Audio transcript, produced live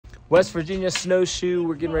West Virginia Snowshoe.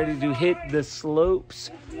 We're getting ready to hit the slopes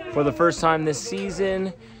for the first time this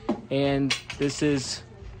season. And this is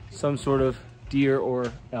some sort of deer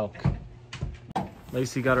or elk.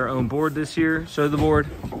 Lacey got her own board this year. Show the board.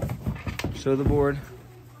 Show the board.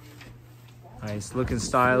 Nice, looking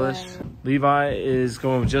stylish. Levi is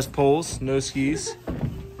going with just poles, no skis.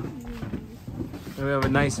 And we have a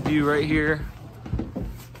nice view right here.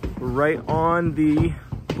 We're right on the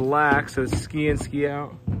black, so it's ski in, ski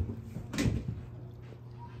out.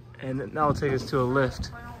 And now it'll take us to a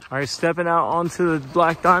lift. All right, stepping out onto the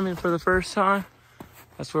Black Diamond for the first time.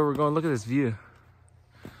 That's where we're going. Look at this view.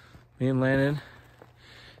 Me and Landon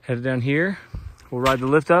headed down here. We'll ride the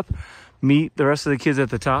lift up, meet the rest of the kids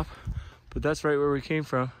at the top. But that's right where we came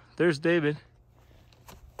from. There's David.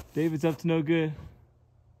 David's up to no good.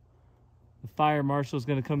 The fire marshal's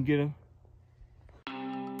gonna come get him.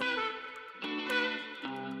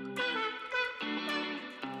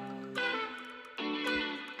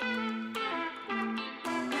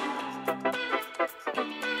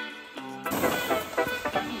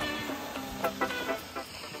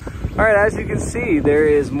 All right, as you can see, there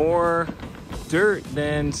is more dirt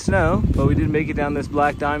than snow, but we did make it down this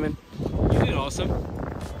Black Diamond. You did awesome.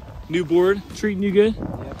 New board, treating you good?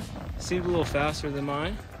 Yep. Seemed a little faster than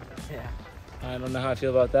mine. Yeah. I don't know how I feel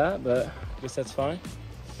about that, but I guess that's fine.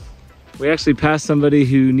 We actually passed somebody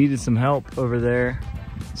who needed some help over there.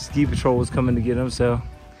 Ski patrol was coming to get them, so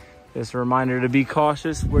just a reminder to be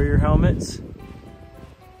cautious, wear your helmets.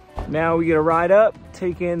 Now we get a ride up,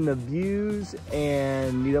 take in the views,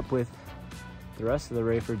 and meet up with the rest of the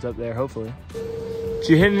Rayfords up there, hopefully. Did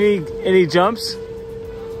you hit any jumps?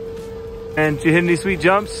 And did you hit any sweet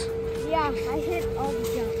jumps? Yeah, I hit all the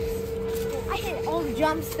jumps. I hit all the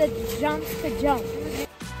jumps that jumps could jump.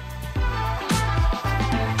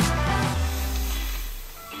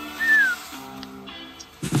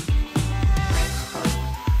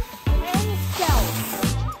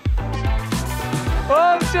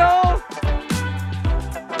 Oh, Joe!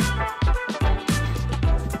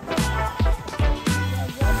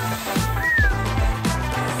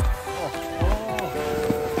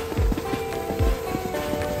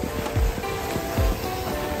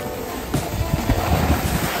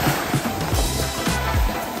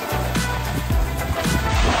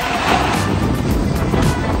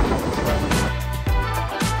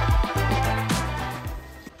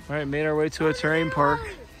 All right, made our way to a terrain park.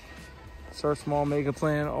 Start small, make a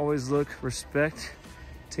plan, always look, respect,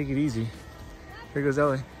 take it easy. Here goes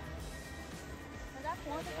Ellie.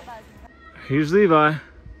 Here's Levi.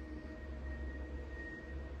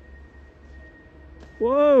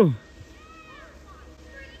 Whoa!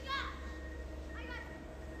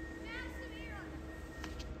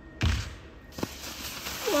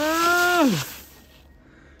 Whoa!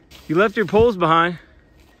 You left your poles behind.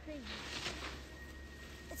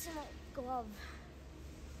 It's in my glove.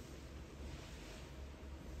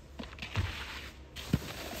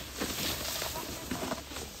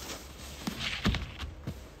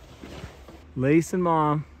 Lace and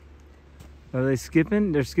Mom, are they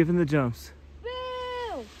skipping? They're skipping the jumps.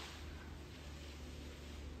 Boo!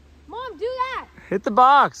 Mom, do that! Hit the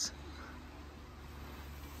box.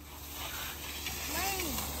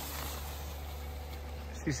 Lane.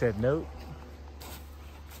 She said nope.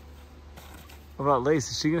 What about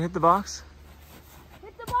Lace? Is she gonna hit the box?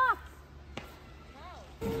 Hit the box!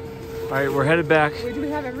 All right, we're headed back. Wait, do we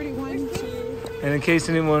have everybody? 1, 2. And in case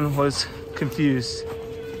anyone was confused.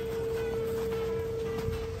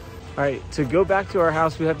 All right, to go back to our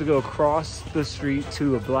house, we have to go across the street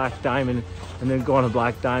to a Black Diamond and then go on a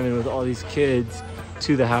Black Diamond with all these kids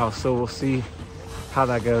to the house. So we'll see how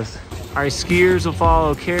that goes. All right, skiers will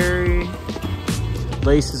follow Carrie.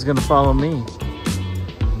 Lace is gonna follow me.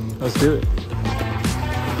 Let's do it.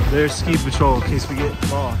 There's ski patrol in case we get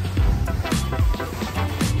lost.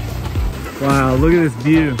 Wow, look at this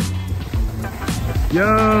view.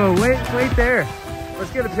 Yo, wait there.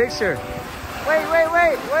 Let's get a picture. Wait.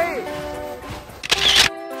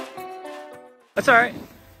 That's all right.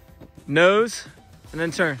 Nose, and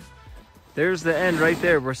then turn. There's the end right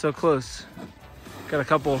there. We're so close. Got a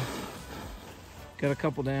couple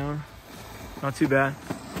down. Not too bad.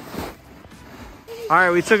 All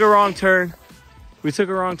right, we took a wrong turn.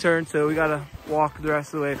 So we gotta walk the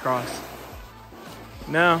rest of the way across.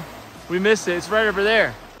 No, we missed it. It's right over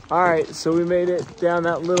there. All right, so we made it down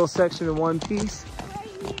that little section in one piece.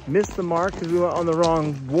 Missed the mark because we went on the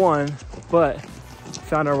wrong one, but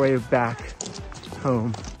found our way back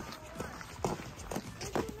home.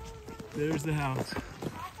 There's the house.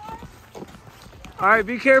 All right,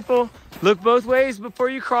 be careful. Look both ways before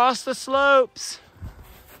you cross the slopes.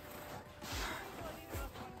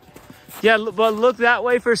 Yeah, but look that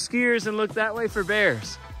way for skiers and look that way for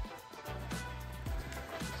bears.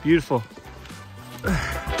 Beautiful. Oh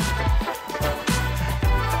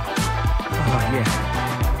yeah.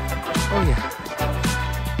 Oh yeah.